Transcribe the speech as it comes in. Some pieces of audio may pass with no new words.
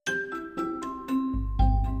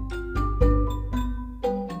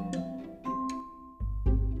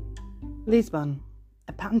Lisbon,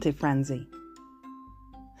 a panty frenzy.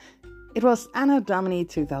 It was Anno Domini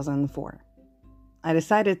 2004. I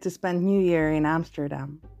decided to spend New Year in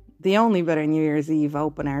Amsterdam. The only better New Year's Eve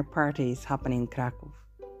open-air parties happen in Krakow.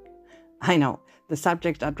 I know, the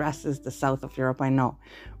subject addresses the south of Europe, I know,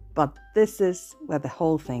 but this is where the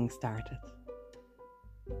whole thing started.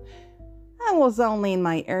 I was only in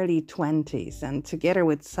my early 20s, and together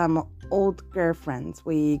with some old girlfriends,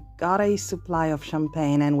 we got a supply of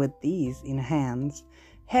champagne and with these in hands,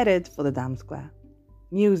 headed for the Dam Square.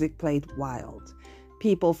 Music played wild.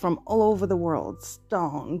 People from all over the world,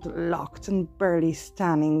 stoned, locked and barely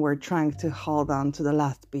standing, were trying to hold on to the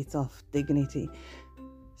last bits of dignity.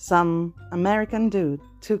 Some American dude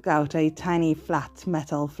took out a tiny flat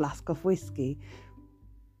metal flask of whiskey,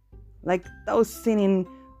 like those seen in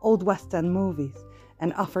old Western movies,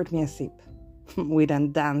 and offered me a sip. We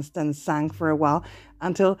then danced and sang for a while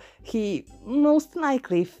until he most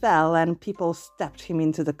likely fell and people stepped him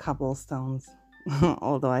into the cobblestones,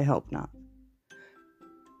 although I hope not.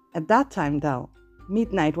 At that time, though,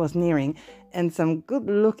 midnight was nearing and some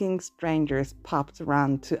good-looking strangers popped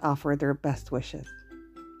around to offer their best wishes.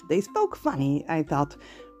 They spoke funny, I thought,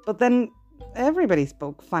 but then everybody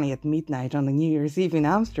spoke funny at midnight on the New Year's Eve in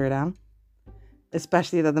Amsterdam.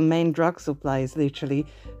 Especially that the main drug supply is literally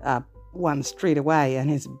one street away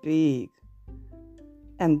and is big.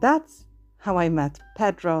 And that's how I met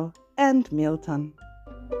Pedro and Milton.